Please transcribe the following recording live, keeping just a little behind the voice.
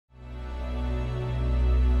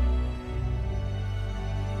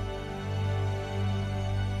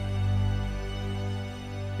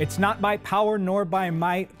It's not by power nor by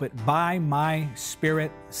might, but by my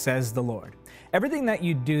Spirit, says the Lord. Everything that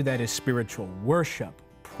you do that is spiritual, worship,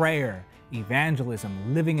 prayer,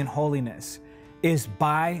 evangelism, living in holiness, is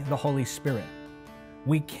by the Holy Spirit.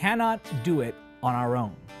 We cannot do it on our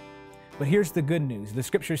own. But here's the good news. The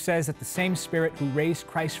scripture says that the same Spirit who raised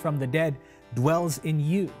Christ from the dead dwells in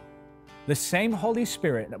you. The same Holy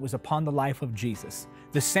Spirit that was upon the life of Jesus,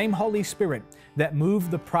 the same Holy Spirit that moved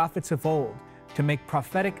the prophets of old to make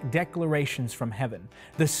prophetic declarations from heaven,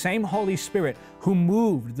 the same Holy Spirit who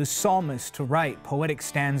moved the psalmist to write poetic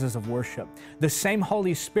stanzas of worship, the same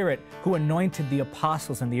Holy Spirit who anointed the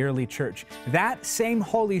apostles in the early church, that same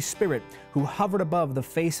Holy Spirit who hovered above the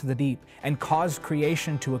face of the deep and caused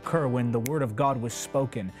creation to occur when the Word of God was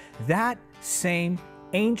spoken, that same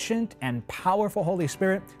ancient and powerful Holy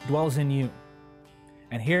Spirit dwells in you.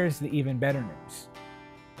 And here's the even better news.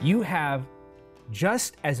 You have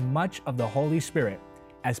just as much of the Holy Spirit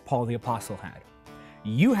as Paul the Apostle had.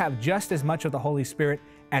 You have just as much of the Holy Spirit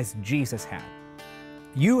as Jesus had.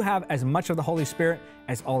 You have as much of the Holy Spirit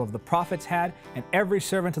as all of the prophets had and every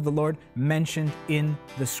servant of the Lord mentioned in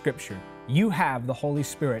the Scripture. You have the Holy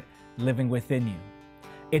Spirit living within you.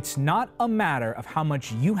 It's not a matter of how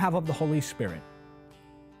much you have of the Holy Spirit,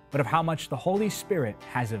 but of how much the Holy Spirit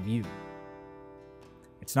has of you.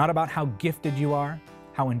 It's not about how gifted you are,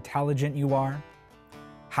 how intelligent you are,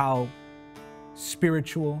 how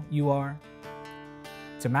spiritual you are.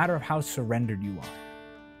 It's a matter of how surrendered you are.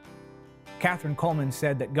 Catherine Coleman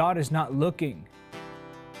said that God is not looking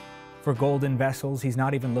for golden vessels. He's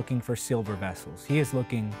not even looking for silver vessels. He is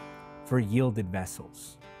looking for yielded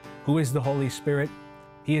vessels. Who is the Holy Spirit?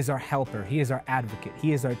 He is our helper. He is our advocate.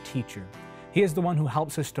 He is our teacher. He is the one who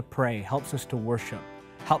helps us to pray, helps us to worship,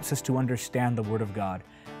 helps us to understand the Word of God.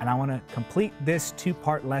 And I want to complete this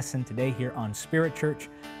two-part lesson today here on Spirit Church.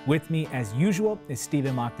 With me, as usual, is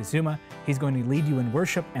Stephen Moctezuma. He's going to lead you in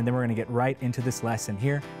worship, and then we're going to get right into this lesson.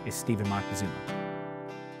 Here is Stephen Moctezuma.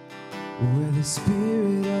 Where the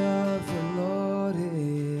Spirit of the Lord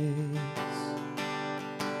is,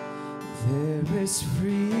 there is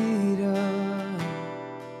freedom.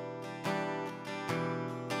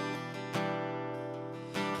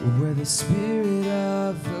 Where the Spirit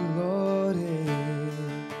of the Lord is,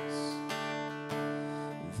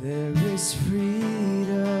 there is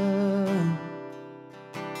freedom.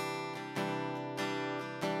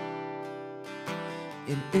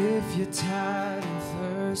 And if you're tired and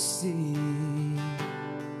thirsty,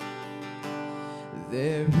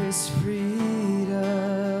 there is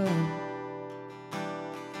freedom.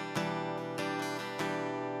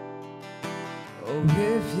 Oh,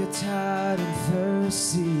 if you're tired and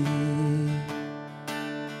thirsty,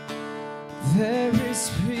 there is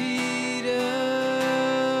freedom.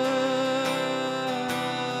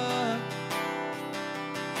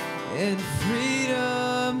 And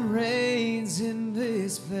freedom reigns in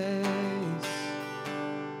this place.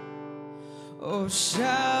 Oh,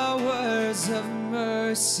 showers of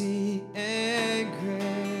mercy and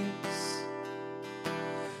grace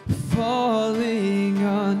falling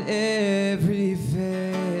on every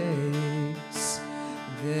face.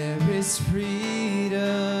 There is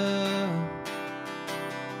freedom.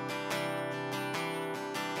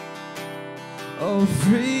 Oh,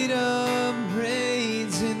 freedom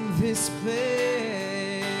reigns in this place.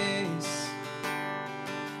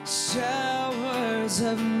 Showers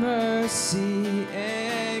of mercy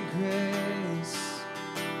and grace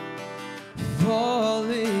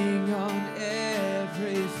falling on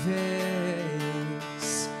every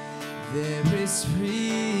face. There is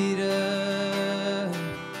freedom.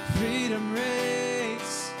 Freedom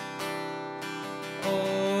reigns.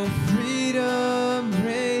 Oh, freedom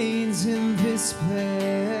reigns in this place.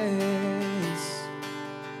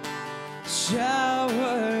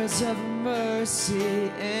 Showers of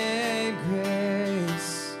mercy and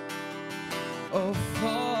grace, oh,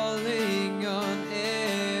 falling on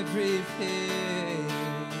every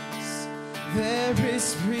face. There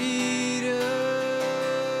is freedom.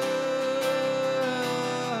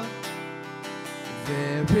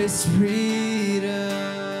 There is freedom.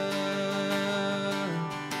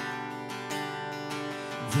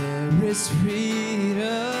 There is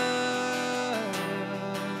freedom.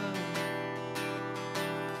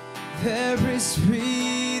 There is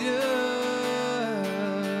freedom.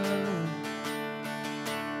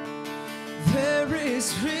 There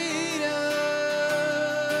is freedom.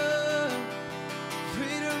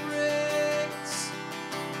 Freedom reigns,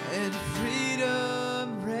 and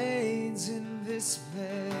freedom reigns in this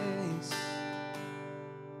place.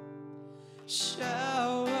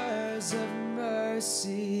 Showers of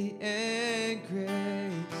mercy and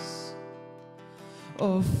grace,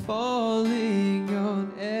 oh, falling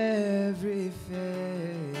on every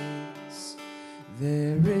face.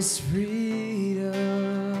 There is freedom.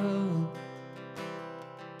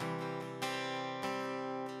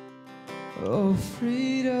 Oh,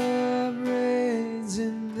 freedom reigns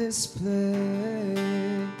in this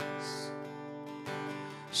place.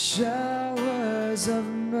 Showers of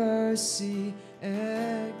mercy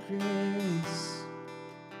and grace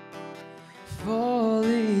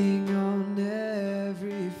falling on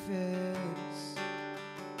every face.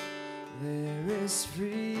 There is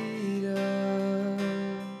freedom.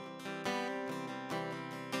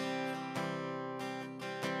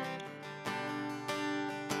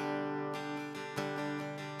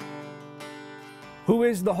 Who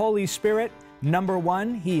is the Holy Spirit? Number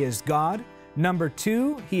one, He is God. Number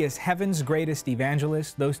two, He is heaven's greatest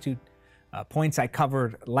evangelist. Those two points I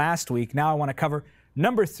covered last week. Now I want to cover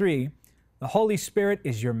number three. The Holy Spirit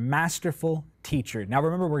is your masterful teacher. Now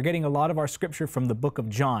remember, we're getting a lot of our scripture from the book of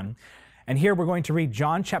John. And here we're going to read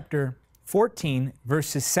John chapter 14,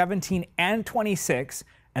 verses 17 and 26.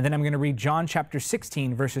 And then I'm going to read John chapter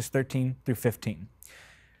 16, verses 13 through 15.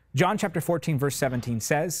 John chapter 14, verse 17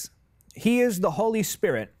 says, He is the Holy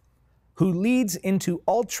Spirit who leads into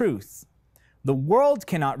all truth. The world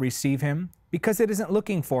cannot receive Him because it isn't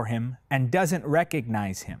looking for Him and doesn't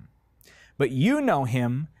recognize Him. But you know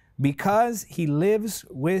Him because He lives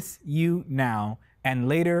with you now and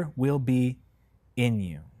later will be in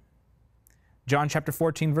you. John chapter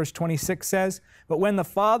 14, verse 26 says, But when the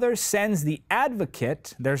Father sends the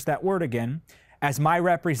advocate, there's that word again, as my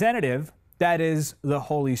representative, that is the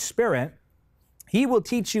Holy Spirit, He will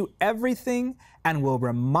teach you everything and will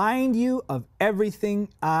remind you of everything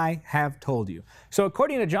I have told you. So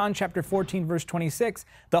according to John chapter 14, verse 26,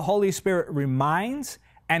 the Holy Spirit reminds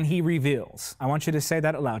and He reveals. I want you to say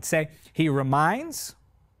that aloud. Say, He reminds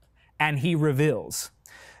and He reveals.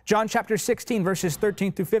 John chapter 16, verses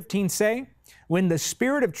 13 through 15 say, When the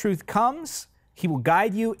Spirit of truth comes, He will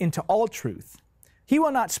guide you into all truth. He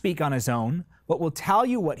will not speak on His own, but will tell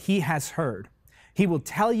you what He has heard. He will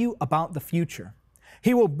tell you about the future.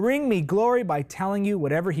 He will bring me glory by telling you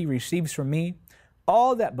whatever He receives from me.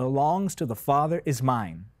 All that belongs to the Father is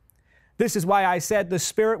mine. This is why I said the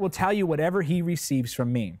Spirit will tell you whatever He receives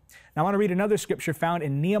from me. Now I want to read another scripture found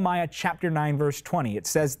in Nehemiah chapter 9, verse 20. It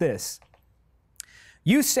says this,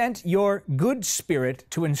 You sent your good Spirit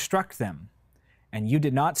to instruct them, and you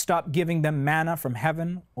did not stop giving them manna from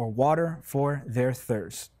heaven or water for their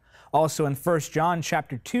thirst. Also in 1 John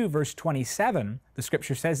chapter 2, verse 27, the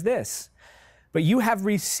scripture says this, But you have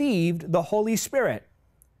received the Holy Spirit,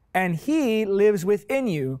 and He lives within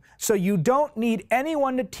you, so you don't need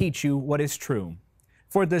anyone to teach you what is true.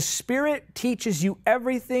 For the Spirit teaches you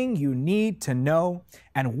everything you need to know,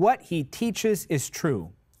 and what He teaches is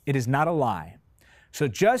true. It is not a lie. So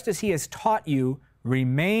just as He has taught you,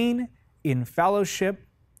 remain in fellowship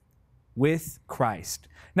with Christ.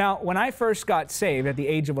 Now, when I first got saved at the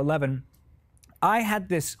age of 11, I had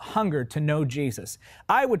this hunger to know Jesus.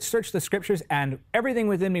 I would search the scriptures and everything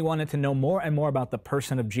within me wanted to know more and more about the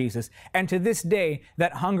person of Jesus. And to this day,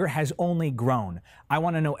 that hunger has only grown. I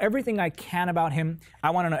want to know everything I can about Him. I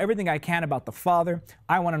want to know everything I can about the Father.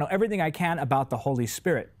 I want to know everything I can about the Holy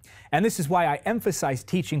Spirit. And this is why I emphasize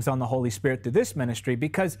teachings on the Holy Spirit through this ministry,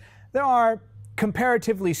 because there are,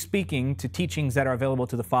 comparatively speaking to teachings that are available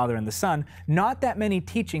to the Father and the Son, not that many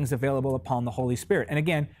teachings available upon the Holy Spirit. And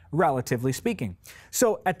again, relatively speaking.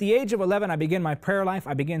 So at the age of 11, I begin my prayer life.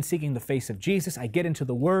 I begin seeking the face of Jesus. I get into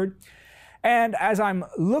the Word. And as I'm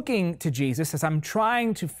looking to Jesus, as I'm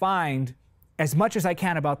trying to find as much as I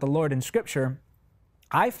can about the Lord in Scripture,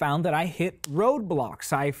 I found that I hit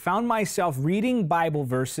roadblocks. I found myself reading Bible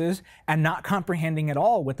verses and not comprehending at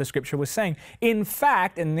all what the Scripture was saying. In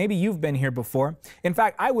fact, and maybe you've been here before, in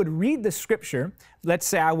fact, I would read the Scripture. Let's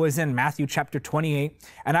say I was in Matthew chapter 28,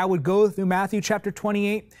 and I would go through Matthew chapter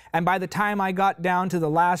 28, and by the time I got down to the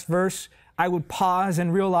last verse, I would pause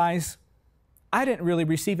and realize I didn't really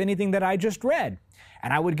receive anything that I just read.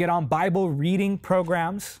 And I would get on Bible reading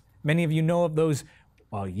programs. Many of you know of those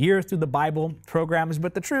year through the Bible programs,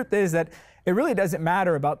 but the truth is that it really doesn't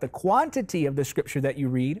matter about the quantity of the Scripture that you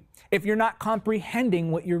read if you're not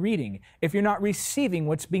comprehending what you're reading, if you're not receiving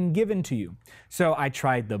what's being given to you. So I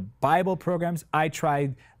tried the Bible programs, I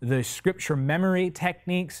tried the Scripture memory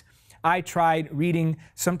techniques, I tried reading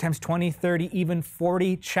sometimes 20, 30, even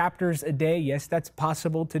 40 chapters a day. Yes, that's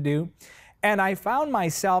possible to do. And I found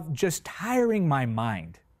myself just tiring my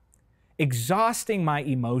mind, exhausting my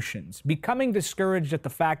emotions, becoming discouraged at the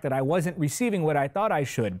fact that I wasn't receiving what I thought I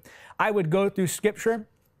should. I would go through Scripture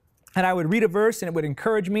and I would read a verse and it would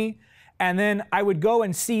encourage me, and then I would go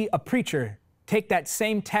and see a preacher take that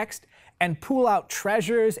same text and pull out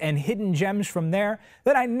treasures and hidden gems from there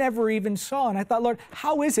that I never even saw. And I thought, Lord,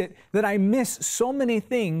 how is it that I miss so many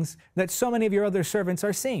things that so many of your other servants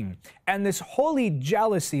are seeing? And this holy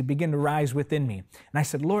jealousy began to rise within me. And I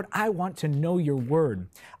said, Lord, I want to know your word.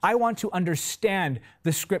 I want to understand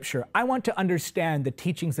the scripture. I want to understand the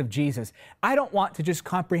teachings of Jesus. I don't want to just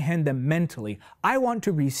comprehend them mentally. I want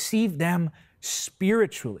to receive them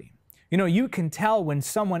spiritually. You know, you can tell when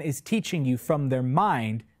someone is teaching you from their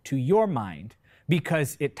mind to your mind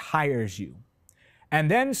because it tires you.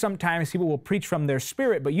 And then sometimes people will preach from their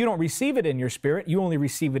spirit, but you don't receive it in your spirit. You only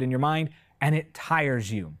receive it in your mind, and it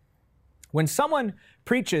tires you. When someone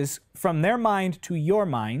preaches from their mind to your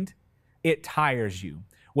mind, it tires you.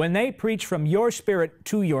 When they preach from your spirit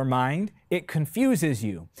to your mind, it confuses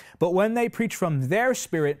you. But when they preach from their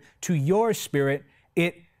spirit to your spirit,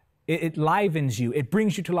 it livens you, it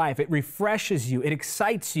brings you to life, it refreshes you, it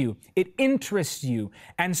excites you, it interests you,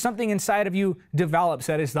 and something inside of you develops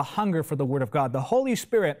that is the hunger for the Word of God. The Holy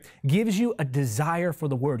Spirit gives you a desire for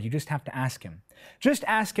the Word. You just have to ask Him. Just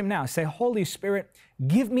ask Him now. Say, Holy Spirit,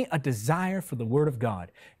 give me a desire for the Word of God.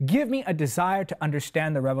 Give me a desire to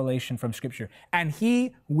understand the revelation from Scripture, and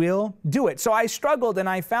He will do it. So I struggled, and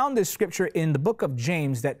I found this scripture in the book of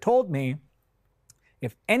James that told me,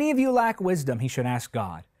 if any of you lack wisdom, he should ask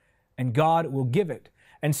God, and God will give it.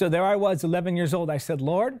 And so there I was, 11 years old. I said,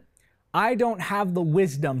 Lord, I don't have the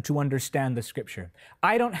wisdom to understand the scripture.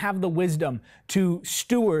 I don't have the wisdom to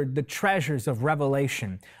steward the treasures of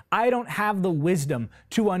revelation. I don't have the wisdom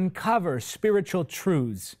to uncover spiritual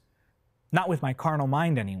truths, not with my carnal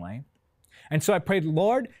mind anyway. And so I prayed,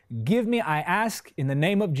 Lord, give me, I ask in the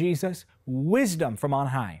name of Jesus, wisdom from on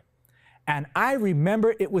high. And I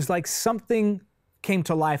remember it was like something came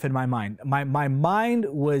to life in my mind. My mind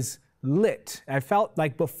was lit. I felt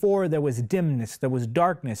like before there was dimness, there was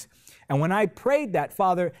darkness. And when I prayed that,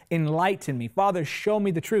 Father, enlighten me. Father, show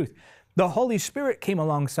me the truth. The Holy Spirit came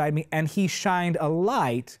alongside me and He shined a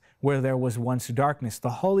light where there was once darkness. The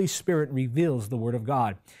Holy Spirit reveals the Word of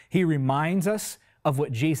God. He reminds us of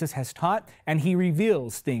what Jesus has taught, and He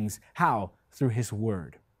reveals things. How? Through His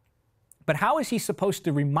Word. But how is He supposed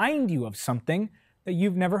to remind you of something that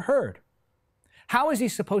you've never heard? How is He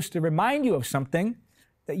supposed to remind you of something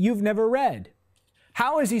that you've never read?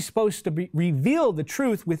 How is He supposed to reveal the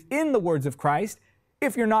truth within the words of Christ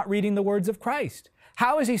if you're not reading the words of Christ?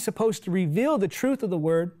 How is He supposed to reveal the truth of the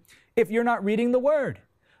Word if you're not reading the Word?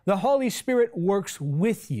 The Holy Spirit works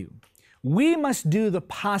with you. We must do the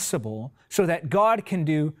possible so that God can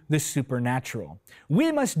do the supernatural.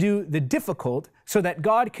 We must do the difficult so that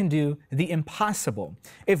God can do the impossible.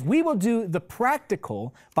 If we will do the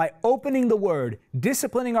practical by opening the Word,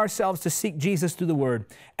 disciplining ourselves to seek Jesus through the Word,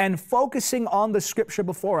 and focusing on the Scripture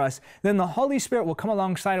before us, then the Holy Spirit will come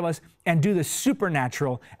alongside of us and do the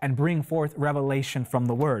supernatural and bring forth revelation from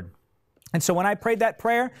the Word. And so when I prayed that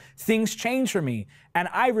prayer, things changed for me. And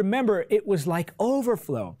I remember it was like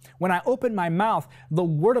overflow. When I opened my mouth, the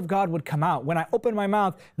Word of God would come out. When I opened my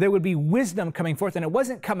mouth, there would be wisdom coming forth. And it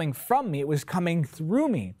wasn't coming from me, it was coming through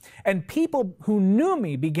me. And people who knew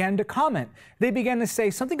me began to comment. They began to say,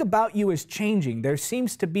 something about you is changing. There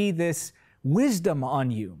seems to be this wisdom on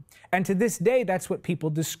you. And to this day, that's what people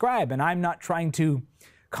describe. And I'm not trying to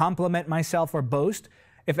compliment myself or boast.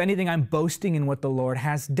 If anything, I'm boasting in what the Lord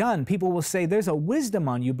has done. People will say, there's a wisdom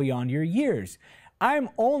on you beyond your years. I'm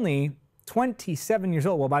only 27 years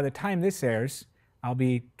old. Well, by the time this airs, I'll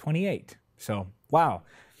be 28. So, wow.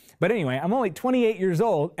 But anyway, I'm only 28 years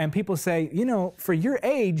old, and people say, you know, for your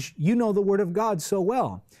age, you know the Word of God so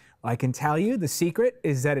well. I can tell you the secret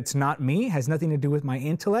is that it's not me, it has nothing to do with my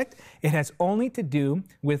intellect. It has only to do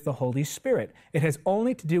with the Holy Spirit. It has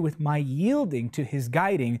only to do with my yielding to His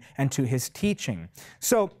guiding and to His teaching.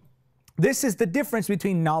 So this is the difference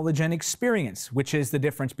between knowledge and experience, which is the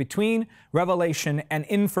difference between revelation and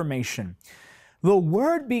information. The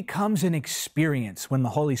Word becomes an experience when the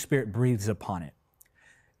Holy Spirit breathes upon it.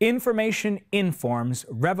 Information informs,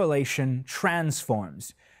 revelation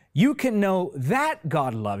transforms. You can know that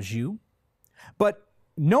God loves you, but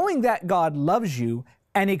knowing that God loves you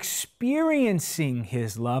and experiencing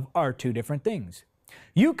His love are two different things.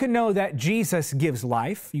 You can know that Jesus gives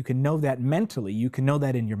life. You can know that mentally. You can know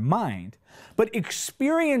that in your mind. But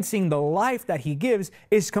experiencing the life that He gives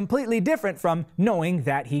is completely different from knowing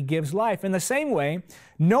that He gives life. In the same way,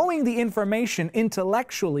 knowing the information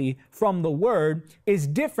intellectually from the Word is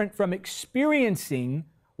different from experiencing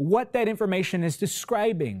what that information is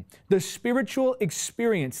describing. The spiritual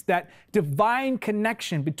experience, that divine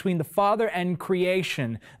connection between the Father and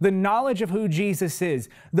creation, the knowledge of who Jesus is,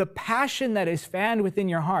 the passion that is fanned within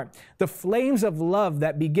your heart, the flames of love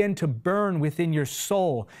that begin to burn within your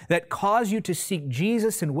soul, that cause you to seek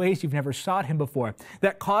Jesus in ways you've never sought Him before,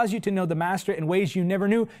 that cause you to know the Master in ways you never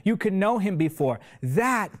knew you could know Him before.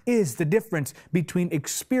 That is the difference between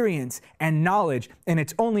experience and knowledge, and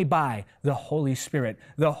it's only by the Holy Spirit.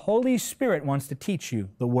 The Holy Spirit wants to teach you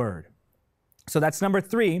the Word. So that's number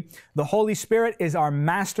 3. The Holy Spirit is our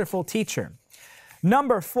masterful teacher.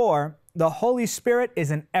 Number 4, the Holy Spirit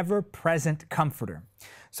is an ever-present comforter.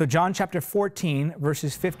 So John chapter 14,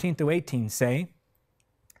 verses 15 through 18 say,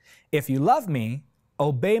 "If you love me,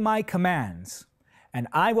 obey my commands, and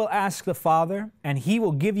I will ask the Father, and He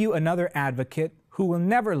will give you another advocate who will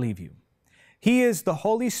never leave you. He is the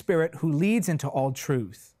Holy Spirit who leads into all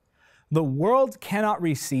truth. The world cannot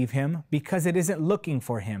receive Him because it isn't looking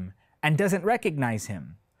for Him and doesn't recognize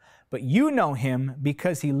Him. But you know Him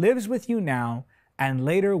because He lives with you now and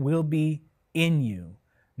later will be in you.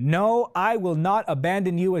 No, I will not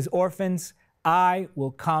abandon you as orphans. I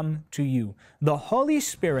will come to you." The Holy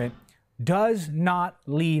Spirit does not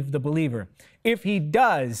leave the believer. If He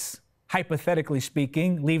does, hypothetically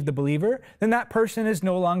speaking, leave the believer, then that person is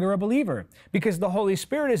no longer a believer, because the Holy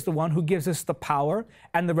Spirit is the one who gives us the power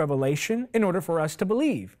and the revelation in order for us to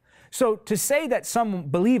believe. So to say that some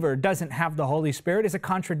believer doesn't have the Holy Spirit is a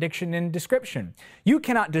contradiction in description. You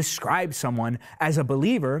cannot describe someone as a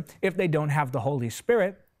believer if they don't have the Holy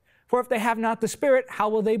Spirit. For if they have not the Spirit, how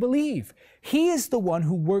will they believe? He is the one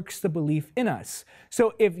who works the belief in us.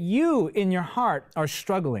 So if you in your heart are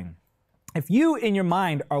struggling, if you in your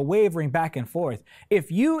mind are wavering back and forth, if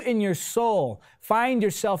you in your soul find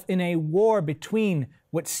yourself in a war between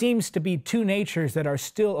what seems to be two natures that are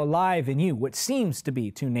still alive in you, what seems to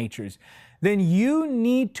be two natures, then you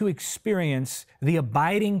need to experience the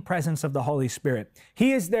abiding presence of the Holy Spirit.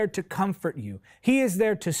 He is there to comfort you. He is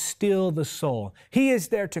there to still the soul. He is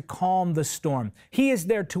there to calm the storm. He is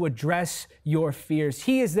there to address your fears.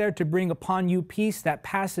 He is there to bring upon you peace that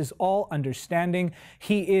passes all understanding.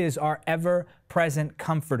 He is our ever-present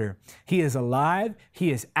comforter. He is alive. He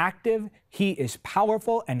is active. He is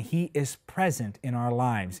powerful, and He is present in our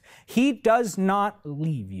lives. He does not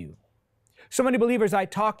leave you. So many believers I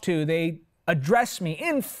talk to, they address me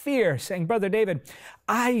in fear, saying, "Brother David,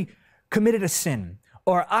 I committed a sin,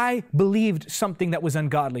 or I believed something that was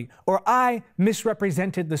ungodly, or I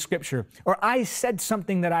misrepresented the Scripture, or I said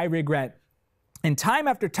something that I regret." And time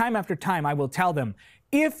after time after time, I will tell them,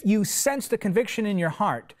 if you sense the conviction in your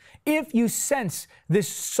heart, if you sense this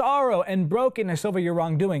sorrow and brokenness over your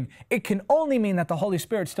wrongdoing, it can only mean that the Holy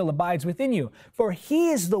Spirit still abides within you. For He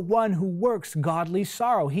is the one who works godly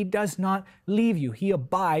sorrow. He does not leave you. He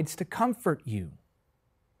abides to comfort you.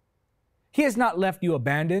 He has not left you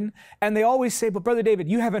abandoned. And they always say, "But Brother David,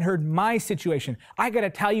 you haven't heard my situation. I got to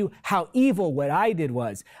tell you how evil what I did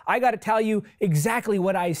was. I got to tell you exactly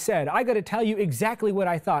what I said. I got to tell you exactly what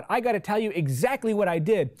I thought. I got to tell you exactly what I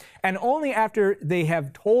did." And only after they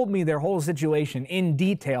have told me their whole situation in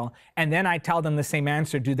detail, and then I tell them the same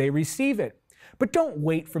answer, do they receive it. But don't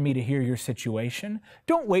wait for me to hear your situation.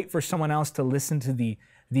 Don't wait for someone else to listen to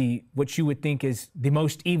what you would think is the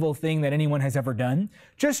most evil thing that anyone has ever done.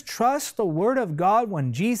 Just trust the Word of God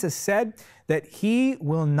when Jesus said that He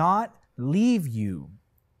will not leave you.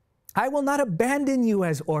 "I will not abandon you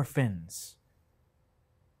as orphans."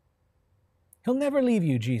 He'll never leave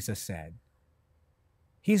you, Jesus said.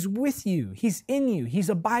 He's with you. He's in you. He's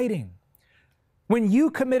abiding. When you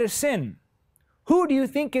commit a sin, who do you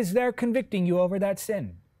think is there convicting you over that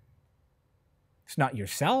sin? It's not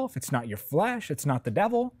yourself. It's not your flesh. It's not the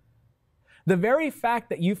devil. The very fact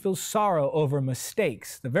that you feel sorrow over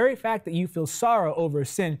mistakes, the very fact that you feel sorrow over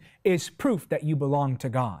sin is proof that you belong to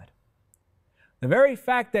God. The very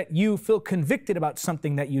fact that you feel convicted about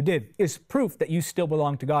something that you did is proof that you still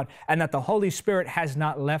belong to God and that the Holy Spirit has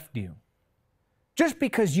not left you. Just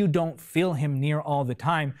because you don't feel Him near all the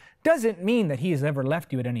time doesn't mean that He has ever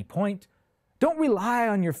left you at any point. Don't rely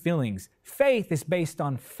on your feelings. Faith is based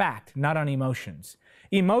on fact, not on emotions.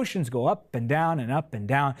 Emotions go up and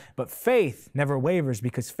down, but faith never wavers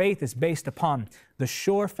because faith is based upon the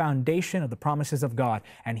sure foundation of the promises of God.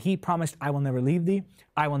 And He promised, "I will never leave thee.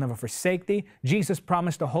 I will never forsake thee." Jesus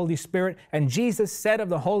promised the Holy Spirit, and Jesus said of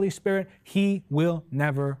the Holy Spirit, He will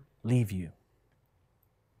never leave you.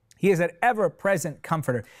 He is an ever-present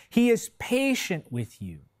comforter. He is patient with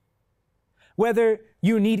you. Whether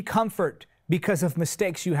you need comfort because of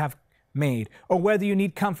mistakes you have made, or whether you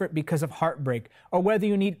need comfort because of heartbreak, or whether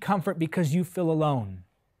you need comfort because you feel alone,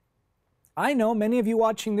 I know many of you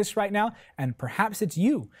watching this right now, and perhaps it's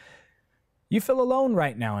you. You feel alone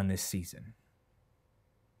right now in this season.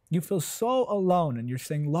 You feel so alone, and you're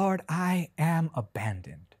saying, Lord, I am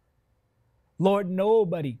abandoned. Lord,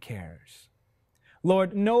 nobody cares.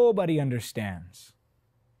 Lord, nobody understands.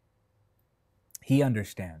 He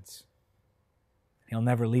understands. He'll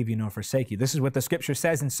never leave you nor forsake you. This is what the scripture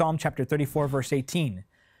says in Psalm chapter 34, verse 18.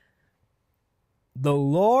 The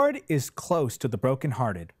Lord is close to the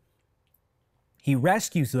brokenhearted. He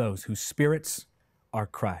rescues those whose spirits are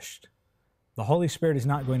crushed. The Holy Spirit is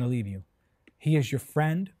not going to leave you. He is your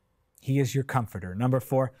friend. He is your comforter. Number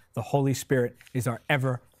 4, the Holy Spirit is our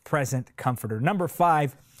ever-present comforter. Number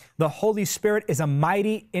 5, the Holy Spirit is a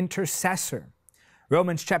mighty intercessor.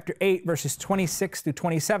 Romans chapter 8, verses 26 through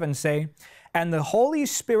 27 say, and the Holy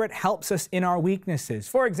Spirit helps us in our weaknesses.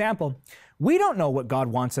 For example, we don't know what God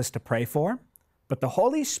wants us to pray for, but the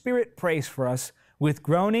Holy Spirit prays for us with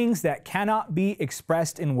groanings that cannot be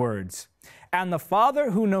expressed in words. And the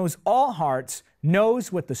Father who knows all hearts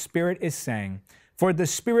knows what the Spirit is saying, for the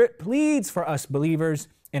Spirit pleads for us believers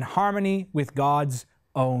in harmony with God's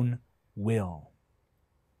own will.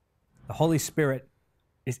 The Holy Spirit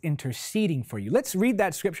is interceding for you. Let's read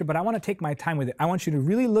that scripture, but I want to take my time with it. I want you to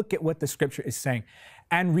really look at what the scripture is saying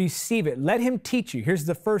and receive it. Let Him teach you. Here's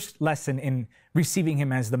the first lesson in receiving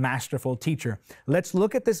Him as the masterful teacher. Let's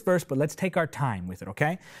look at this verse, but let's take our time with it,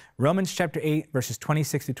 okay? Romans chapter 8, verses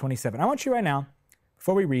 26 to 27. I want you right now,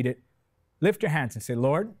 before we read it, lift your hands and say,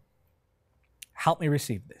 Lord, help me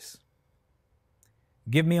receive this.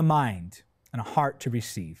 Give me a mind and a heart to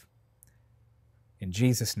receive. In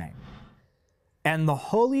Jesus' name. And the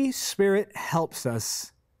Holy Spirit helps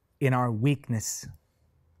us in our weakness.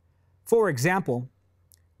 For example,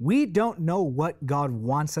 we don't know what God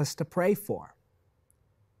wants us to pray for,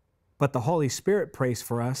 but the Holy Spirit prays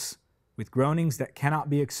for us with groanings that cannot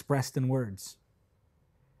be expressed in words.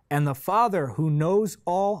 And the Father who knows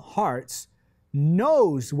all hearts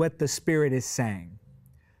knows what the Spirit is saying.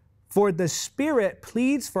 For the Spirit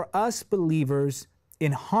pleads for us believers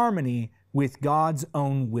in harmony with God's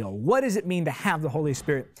own will. What does it mean to have the Holy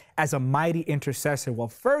Spirit as a mighty intercessor? Well,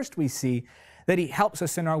 first we see that He helps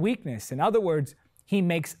us in our weakness. In other words, He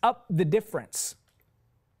makes up the difference.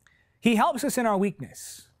 He helps us in our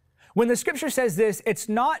weakness. When the scripture says this, it's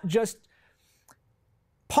not just,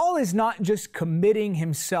 Paul is not just committing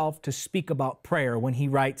himself to speak about prayer when he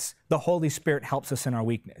writes, the Holy Spirit helps us in our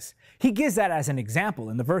weakness. He gives that as an example.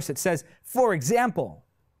 In the verse it says, for example,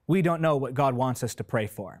 we don't know what God wants us to pray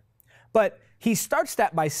for. But he starts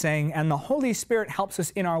that by saying, and the Holy Spirit helps us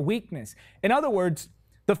in our weakness. In other words,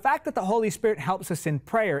 the fact that the Holy Spirit helps us in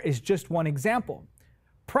prayer is just one example.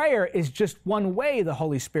 Prayer is just one way the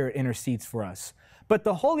Holy Spirit intercedes for us. But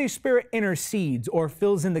the Holy Spirit intercedes or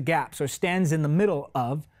fills in the gaps or stands in the middle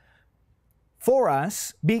of for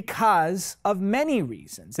us because of many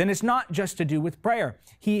reasons. And it's not just to do with prayer.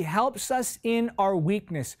 He helps us in our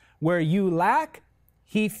weakness. Where you lack,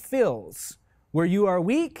 He fills. Where you are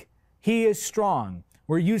weak, He is strong.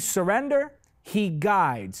 Where you surrender, He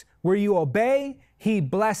guides. Where you obey, He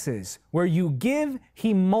blesses. Where you give,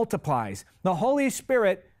 He multiplies. The Holy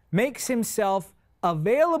Spirit makes Himself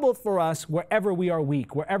available for us wherever we are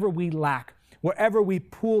weak, wherever we lack, wherever we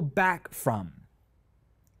pull back from.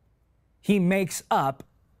 He makes up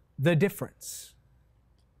the difference.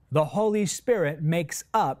 The Holy Spirit makes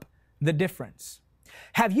up the difference.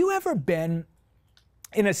 Have you ever been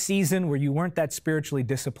in a season where you weren't that spiritually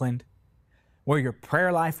disciplined, where your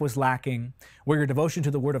prayer life was lacking, where your devotion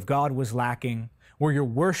to the Word of God was lacking, where your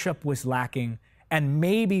worship was lacking, and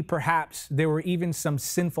maybe perhaps there were even some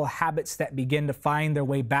sinful habits that begin to find their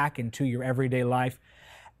way back into your everyday life,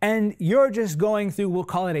 and you're just going through, we'll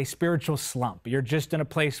call it a spiritual slump. You're just in a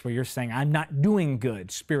place where you're saying, I'm not doing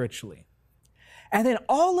good spiritually. And then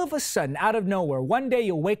all of a sudden, out of nowhere, one day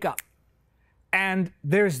you'll wake up and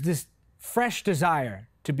there's this fresh desire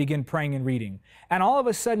to begin praying and reading. And all of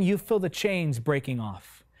a sudden you feel the chains breaking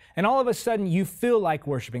off. And all of a sudden you feel like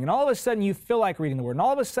worshiping. And all of a sudden you feel like reading the Word. And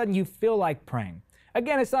all of a sudden you feel like praying.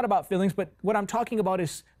 Again, it's not about feelings, but what I'm talking about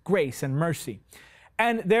is grace and mercy.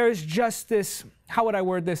 And there is just this, how would I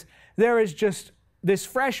word this? There is just this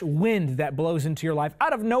fresh wind that blows into your life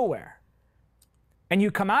out of nowhere. And you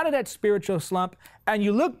come out of that spiritual slump and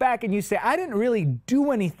you look back and you say, I didn't really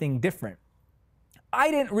do anything different. I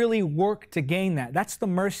didn't really work to gain that. That's the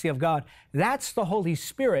mercy of God. That's the Holy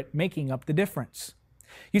Spirit making up the difference.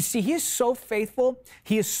 You see, He is so faithful,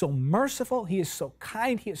 He is so merciful, He is so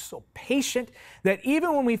kind, He is so patient, that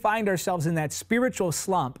even when we find ourselves in that spiritual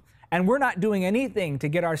slump and we're not doing anything to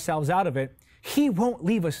get ourselves out of it, He won't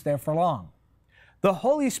leave us there for long. The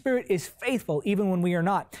Holy Spirit is faithful even when we are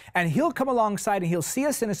not. And He'll come alongside and He'll see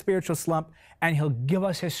us in a spiritual slump and He'll give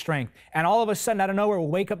us His strength. And all of a sudden, out of nowhere, we'll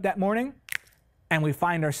wake up that morning and we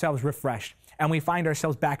find ourselves refreshed. And we find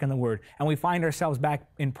ourselves back in the Word. And we find ourselves back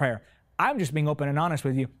in prayer. I'm just being open and honest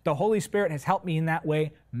with you. The Holy Spirit has helped me in that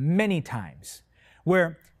way many times,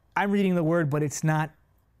 where I'm reading the Word, but it's not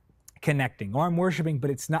connecting, or I'm worshiping,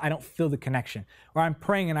 but it's not, I don't feel the connection, or I'm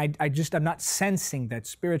praying and I'm not sensing that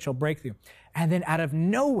spiritual breakthrough. And then out of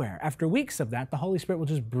nowhere, after weeks of that, the Holy Spirit will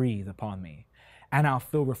just breathe upon me and I'll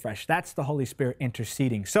feel refreshed. That's the Holy Spirit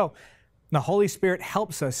interceding. So the Holy Spirit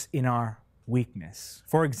helps us in our weakness.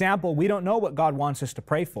 For example, we don't know what God wants us to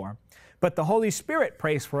pray for, but the Holy Spirit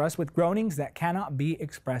prays for us with groanings that cannot be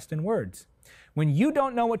expressed in words. When you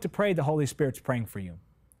don't know what to pray, the Holy Spirit's praying for you.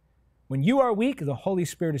 When you are weak, the Holy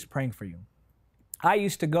Spirit is praying for you. I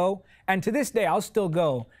used to go, and to this day, I'll still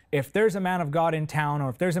go, if there's a man of God in town, or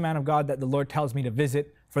if there's a man of God that the Lord tells me to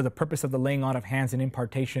visit for the purpose of the laying on of hands and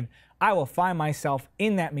impartation, I will find myself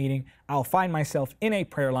in that meeting, I'll find myself in a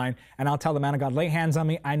prayer line, and I'll tell the man of God, lay hands on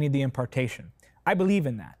me, I need the impartation. I believe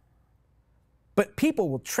in that. But people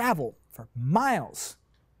will travel for miles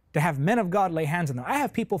to have men of God lay hands on them. I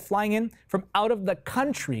have people flying in from out of the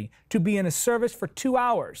country to be in a service for 2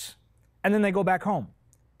 hours, and then they go back home.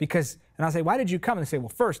 And I'll say, why did you come? And they say, well,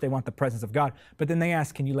 first they want the presence of God, but then they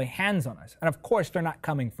ask, can you lay hands on us? And of course, they're not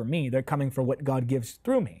coming for me. They're coming for what God gives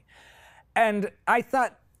through me. And I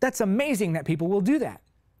thought, that's amazing that people will do that.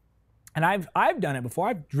 And I've done it before.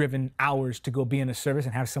 I've driven hours to go be in a service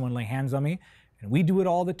and have someone lay hands on me. And we do it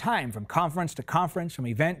all the time, from conference to conference, from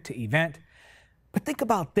event to event. But think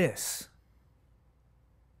about this.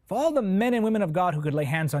 For all the men and women of God who could lay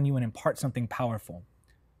hands on you and impart something powerful,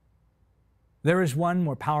 there is one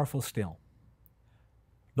more powerful still.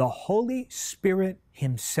 The Holy Spirit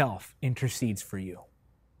Himself intercedes for you.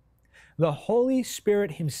 The Holy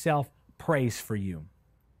Spirit Himself prays for you.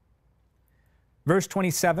 Verse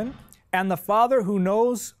 27, and the Father who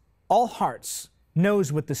knows all hearts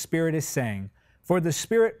knows what the Spirit is saying, for the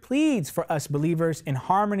Spirit pleads for us believers in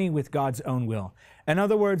harmony with God's own will. In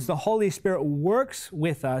other words, the Holy Spirit works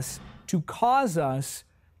with us to cause us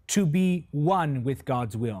to be one with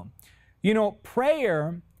God's will. You know,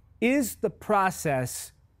 prayer is the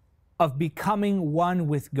process of becoming one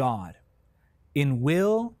with God in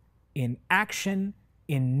will, in action,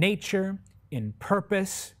 in nature, in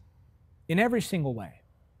purpose, in every single way.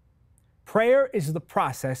 Prayer is the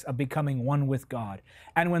process of becoming one with God.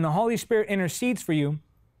 And when the Holy Spirit intercedes for you,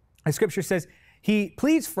 as Scripture says, He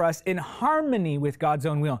pleads for us in harmony with God's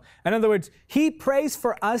own will. In other words, He prays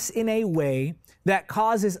for us in a way that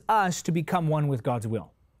causes us to become one with God's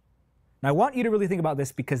will. Now, I want you to really think about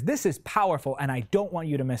this, because this is powerful and I don't want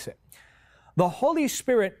you to miss it. The Holy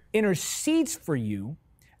Spirit intercedes for you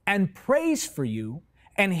and prays for you,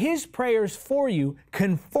 and His prayers for you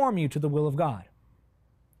conform you to the will of God.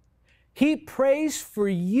 He prays for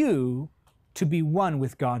you to be one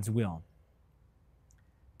with God's will.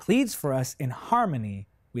 Pleads for us in harmony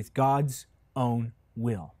with God's own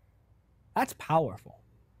will. That's powerful.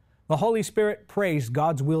 The Holy Spirit prays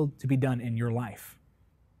God's will to be done in your life.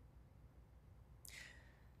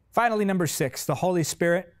 Finally, number 6, the Holy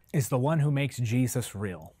Spirit is the one who makes Jesus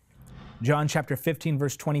real. John chapter 15,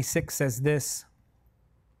 verse 26 says this,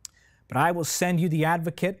 but I will send you the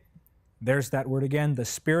advocate. There's that word again, the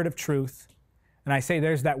Spirit of truth. And I say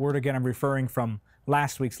there's that word again, I'm referring from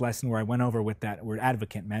last week's lesson where I went over what that word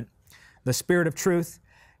advocate meant. The Spirit of truth.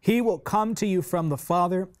 He will come to you from the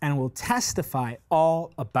Father and will testify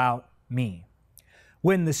all about me.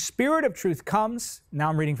 When the Spirit of truth comes, now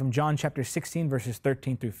I'm reading from John chapter 16, verses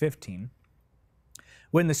 13 through 15.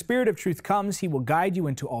 When the Spirit of truth comes, He will guide you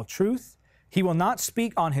into all truth. He will not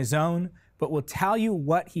speak on His own, but will tell you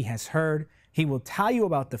what He has heard. He will tell you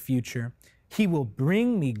about the future. He will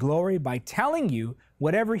bring me glory by telling you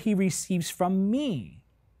whatever He receives from me.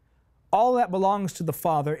 All that belongs to the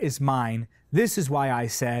Father is mine. This is why I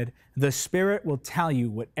said, the Spirit will tell you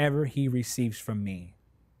whatever He receives from me.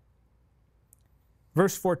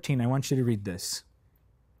 Verse 14, I want you to read this.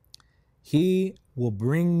 He will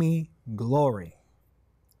bring me glory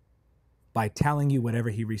by telling you whatever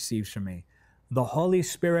He receives from me. The Holy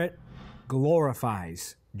Spirit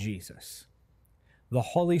glorifies Jesus. The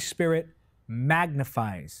Holy Spirit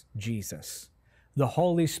magnifies Jesus. The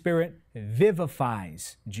Holy Spirit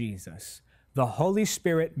vivifies Jesus. The Holy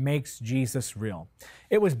Spirit makes Jesus real.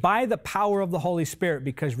 It was by the power of the Holy Spirit,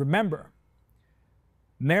 because remember,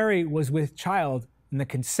 Mary was with child and the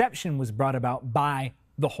conception was brought about by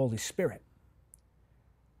the Holy Spirit.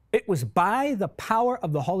 It was by the power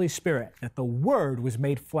of the Holy Spirit that the Word was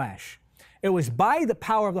made flesh. It was by the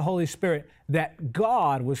power of the Holy Spirit that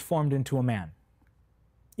God was formed into a man.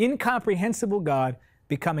 Incomprehensible God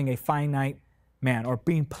becoming a finite man, or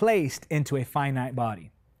being placed into a finite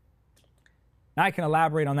body. Now, I can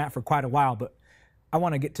elaborate on that for quite a while, but I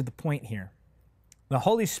want to get to the point here. The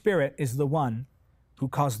Holy Spirit is the one who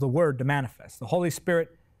caused the Word to manifest. The Holy Spirit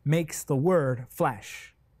makes the Word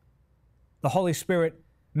flesh. The Holy Spirit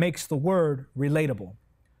makes the Word relatable.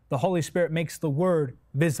 The Holy Spirit makes the Word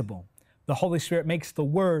visible. The Holy Spirit makes the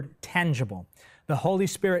Word tangible. The Holy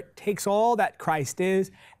Spirit takes all that Christ is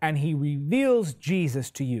and He reveals Jesus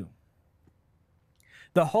to you.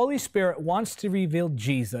 The Holy Spirit wants to reveal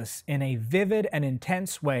Jesus in a vivid and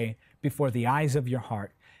intense way before the eyes of your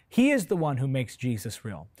heart. He is the one who makes Jesus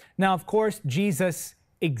real. Now, of course, Jesus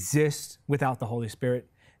exists without the Holy Spirit.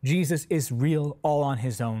 Jesus is real all on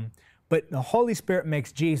His own, but the Holy Spirit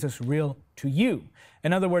makes Jesus real to you.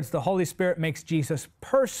 In other words, the Holy Spirit makes Jesus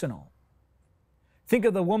personal. Think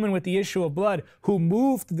of the woman with the issue of blood who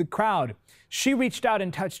moved through the crowd. She reached out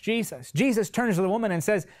and touched Jesus. Jesus turns to the woman and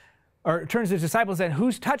says, or turns to his disciples and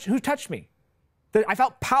said, who touched me? I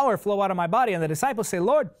felt power flow out of my body. And the disciples say,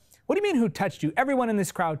 Lord, what do you mean who touched you? Everyone in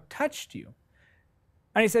this crowd touched you.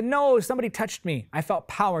 And He said, no, somebody touched me. I felt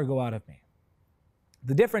power go out of me.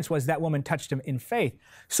 The difference was that woman touched Him in faith.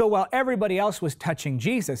 So while everybody else was touching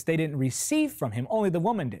Jesus, they didn't receive from Him, only the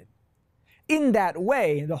woman did. In that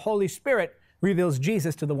way, the Holy Spirit reveals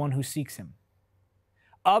Jesus to the one who seeks Him.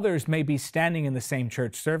 Others may be standing in the same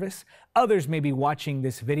church service. Others may be watching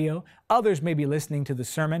this video. Others may be listening to the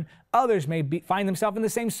sermon. Others may find themselves in the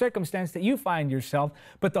same circumstance that you find yourself,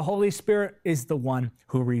 but the Holy Spirit is the one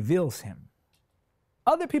who reveals Him.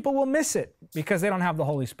 Other people will miss it because they don't have the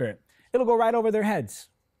Holy Spirit. It'll go right over their heads.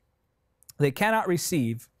 They cannot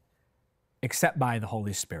receive except by the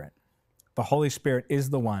Holy Spirit. The Holy Spirit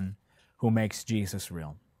is the one who makes Jesus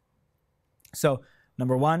real. So,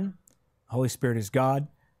 number one, the Holy Spirit is God.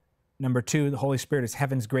 Number two, the Holy Spirit is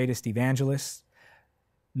heaven's greatest evangelist.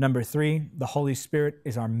 Number three, the Holy Spirit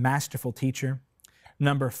is our masterful teacher.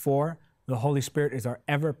 Number four, the Holy Spirit is our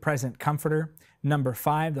ever-present comforter. Number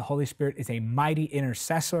five, the Holy Spirit is a mighty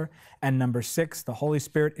intercessor. And number six, the Holy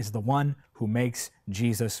Spirit is the one who makes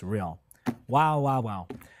Jesus real. Wow, wow, wow.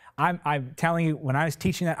 I'm telling you, when I was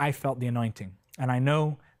teaching that, I felt the anointing. And I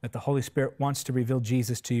know that the Holy Spirit wants to reveal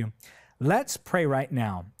Jesus to you. Let's pray right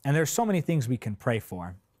now. And there's so many things we can pray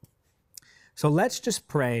for. So let's just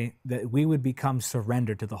pray that we would become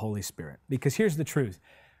surrendered to the Holy Spirit. Because here's the truth.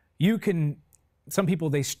 Some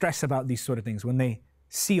people, they stress about these sort of things. When they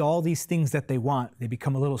see all these things that they want, they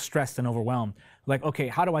become a little stressed and overwhelmed. Like, okay,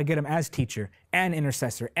 how do I get Him as teacher and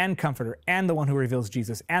intercessor and comforter and the one who reveals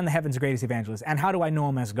Jesus and the heaven's greatest evangelist? And how do I know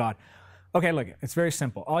Him as God? Okay, look, it's very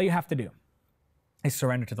simple. All you have to do is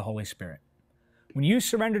surrender to the Holy Spirit. When you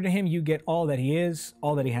surrender to Him, you get all that He is,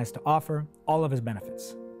 all that He has to offer, all of His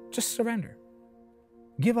benefits. Just surrender.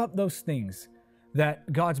 Give up those things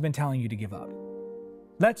that God's been telling you to give up.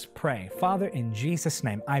 Let's pray. Father, in Jesus'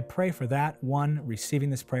 name, I pray for that one receiving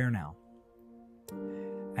this prayer now.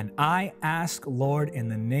 And I ask, Lord, in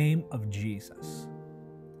the name of Jesus,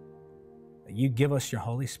 that you give us your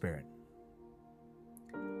Holy Spirit.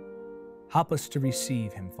 Help us to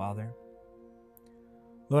receive Him, Father.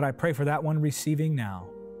 Lord, I pray for that one receiving now.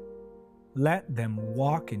 Let them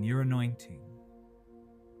walk in your anointing.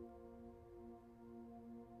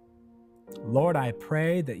 Lord, I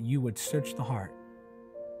pray that you would search the heart.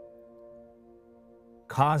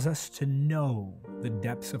 Cause us to know the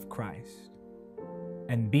depths of Christ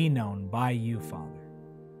and be known by you, Father.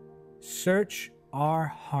 Search our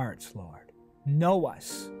hearts, Lord. Know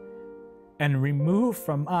us and remove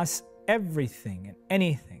from us everything and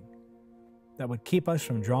anything that would keep us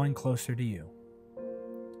from drawing closer to you.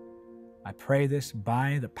 I pray this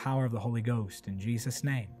by the power of the Holy Ghost in Jesus'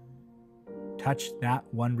 name. Touch that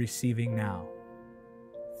one receiving now.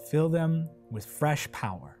 Fill them with fresh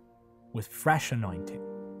power, with fresh anointing.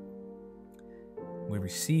 We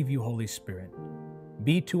receive you, Holy Spirit.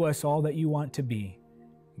 Be to us all that you want to be.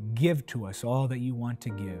 Give to us all that you want to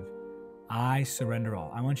give. I surrender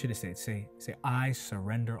all. I want you to say it. Say, I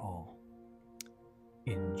surrender all.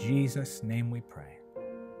 In Jesus' name we pray.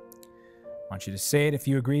 I want you to say it. If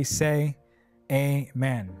you agree, say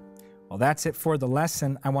amen. Well, that's it for the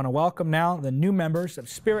lesson. I want to welcome now the new members of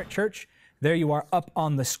Spirit Church. There you are up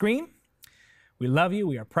on the screen. We love you.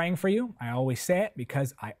 We are praying for you. I always say it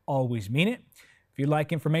because I always mean it. If you'd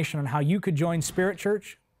like information on how you could join Spirit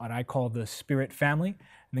Church, what I call the Spirit family,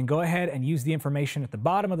 then go ahead and use the information at the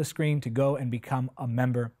bottom of the screen to go and become a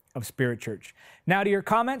member of Spirit Church. Now to your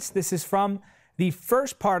comments. This is from The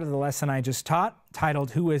first part of the lesson I just taught,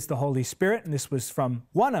 titled Who is the Holy Spirit? And this was from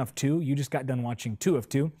 1 of 2. You just got done watching 2 of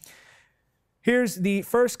 2. Here's the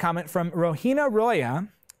first comment from Rohina Roya,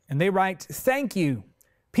 and they write, "Thank you.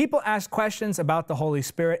 People ask questions about the Holy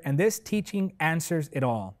Spirit, and this teaching answers it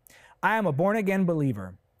all. I am a born-again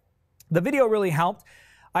believer. The video really helped.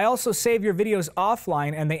 I also save your videos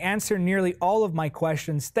offline, and they answer nearly all of my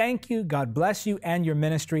questions. Thank you. God bless you and your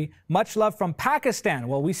ministry. Much love from Pakistan."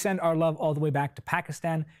 Well, we send our love all the way back to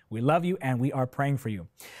Pakistan. We love you, and we are praying for you.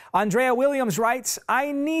 Andrea Williams writes,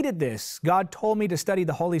 "I needed this. God told me to study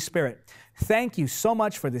the Holy Spirit. Thank you so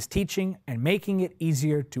much for this teaching and making it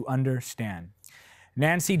easier to understand."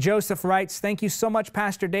 Nancy Joseph writes, "Thank you so much,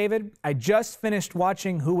 Pastor David. I just finished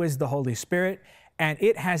watching Who is the Holy Spirit, and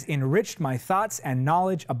it has enriched my thoughts and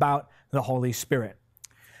knowledge about the Holy Spirit."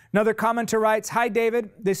 Another commenter writes, "Hi,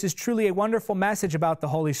 David. This is truly a wonderful message about the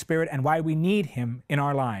Holy Spirit and why we need Him in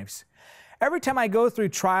our lives. Every time I go through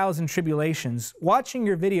trials and tribulations, watching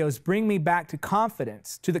your videos bring me back to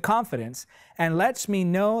the confidence, and lets me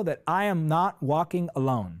know that I am not walking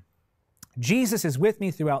alone. Jesus is with me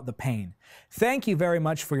throughout the pain. Thank you very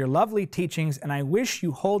much for your lovely teachings, and I wish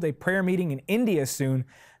you hold a prayer meeting in India soon.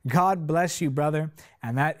 God bless you, brother."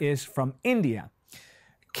 And that is from India.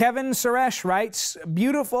 Kevin Suresh writes,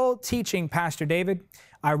 "Beautiful teaching, Pastor David.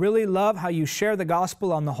 I really love how you share the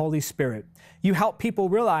gospel on the Holy Spirit. You help people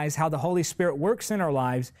realize how the Holy Spirit works in our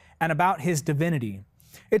lives and about His divinity.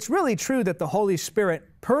 It's really true that the Holy Spirit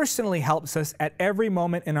personally helps us at every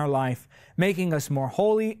moment in our life, making us more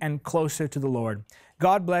holy and closer to the Lord.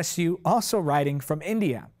 God bless you." Also writing from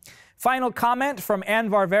India. Final comment from Ann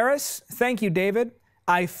Varveris. "Thank you, David.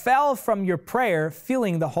 I fell from your prayer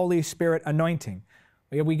feeling the Holy Spirit anointing."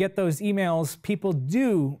 We get those emails. People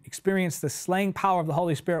do experience the slaying power of the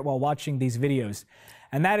Holy Spirit while watching these videos.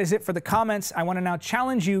 And that is it for the comments. I want to now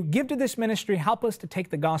challenge you. Give to this ministry. Help us to take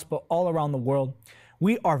the gospel all around the world.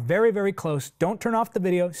 We are very, very close. Don't turn off the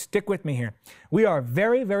video. Stick with me here. We are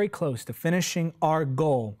very, very close to finishing our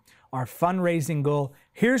goal, our fundraising goal.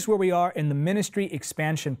 Here's where we are in the ministry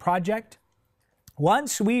expansion project.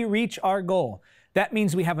 Once we reach our goal, that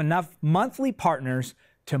means we have enough monthly partners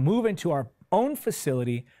to move into our own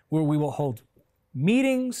facility where we will hold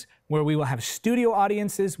meetings, where we will have studio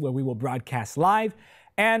audiences, where we will broadcast live,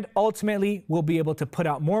 and ultimately we'll be able to put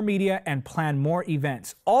out more media and plan more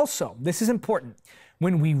events. Also, this is important.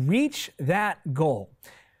 When we reach that goal,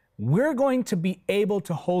 we're going to be able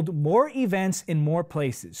to hold more events in more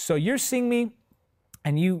places. So you're seeing me,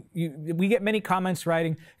 and we get many comments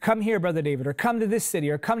writing, "Come here, Brother David," or "Come to this city,"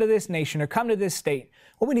 or "Come to this nation," or "Come to this state."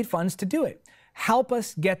 Well, we need funds to do it. Help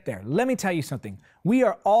us get there. Let me tell you something. We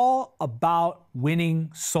are all about winning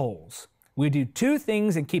souls. We do 2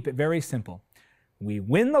 things and keep it very simple. We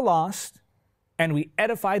win the lost, and we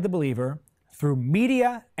edify the believer through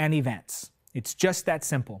media and events. It's just that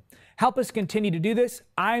simple. Help us continue to do this.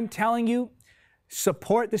 I'm telling you,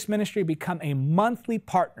 support this ministry, become a monthly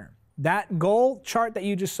partner. That goal chart that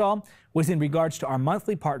you just saw was in regards to our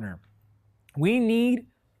monthly partner. We need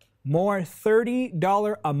more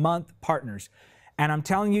 $30 a month partners. And I'm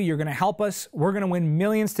telling you, you're going to help us. We're going to win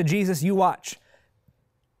millions to Jesus. You watch.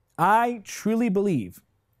 I truly believe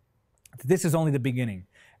that this is only the beginning.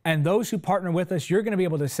 And those who partner with us, you're going to be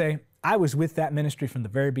able to say, "I was with that ministry from the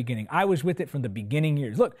very beginning. I was with it from the beginning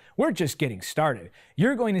years." Look, we're just getting started.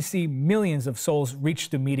 You're going to see millions of souls reach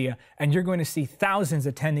the media, and you're going to see thousands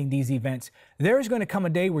attending these events. There's going to come a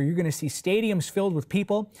day where you're going to see stadiums filled with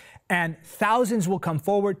people, and thousands will come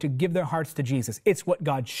forward to give their hearts to Jesus. It's what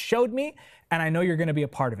God showed me, and I know you're going to be a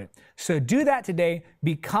part of it. So do that today.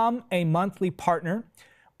 Become a monthly partner,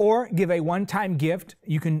 or give a one-time gift.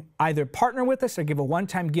 You can either partner with us or give a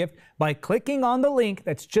one-time gift by clicking on the link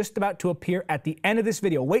that's just about to appear at the end of this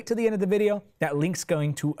video. Wait till the end of the video. That link's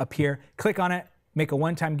going to appear. Click on it, make a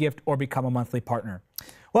one-time gift, or become a monthly partner.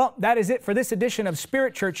 Well, that is it for this edition of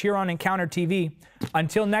Spirit Church here on Encounter TV.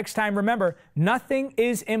 Until next time, remember, nothing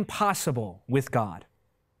is impossible with God.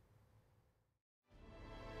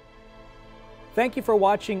 Thank you for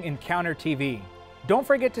watching Encounter TV. Don't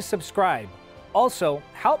forget to subscribe. Also,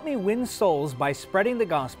 help me win souls by spreading the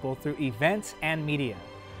gospel through events and media.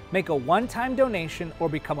 Make a one-time donation or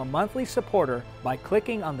become a monthly supporter by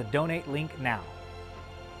clicking on the donate link now.